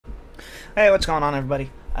Hey, what's going on, everybody?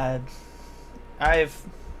 I've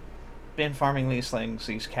been farming these things,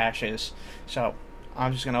 these caches, so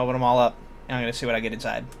I'm just gonna open them all up and I'm gonna see what I get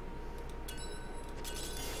inside.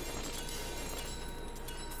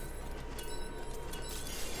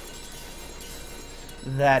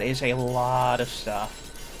 That is a lot of stuff.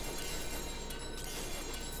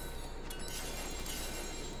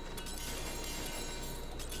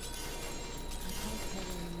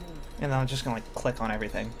 And then I'm just gonna like click on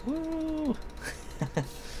everything. Woo!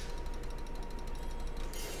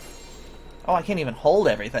 Oh, I can't even hold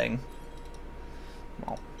everything.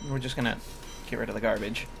 Well, we're just gonna get rid of the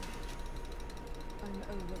garbage. I'm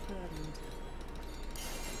overburdened.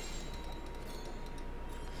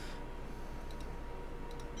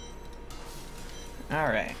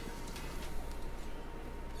 Alright.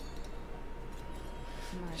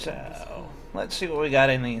 My So, end is full. let's see what we got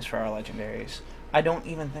in these for our legendaries. I don't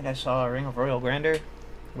even think I saw a Ring of Royal Grandeur,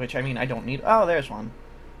 which, I mean, I don't need... Oh, there's one.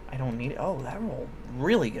 I don't need it. Oh, that rolled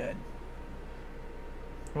really good.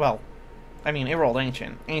 Well, I mean, it rolled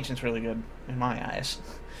Ancient. Ancient's really good in my eyes.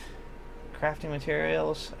 Crafting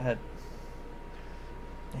materials. Yeah,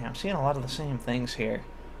 I'm seeing a lot of the same things here.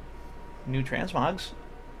 New transmogs.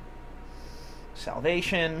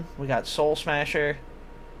 Salvation. We got Soul Smasher.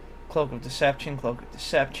 Cloak of Deception. Cloak of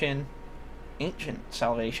Deception. Ancient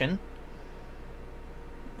Salvation.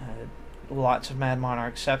 Lots of Mad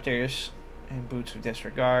Monarch Scepters. And Boots of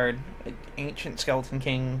Disregard. Ancient Skeleton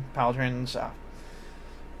King. Pauldrons.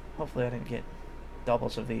 Hopefully I didn't get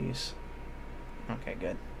doubles of these. Okay,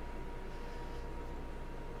 good.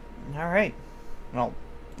 Alright. Well,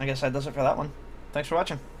 I guess that does it for that one. Thanks for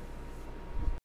watching.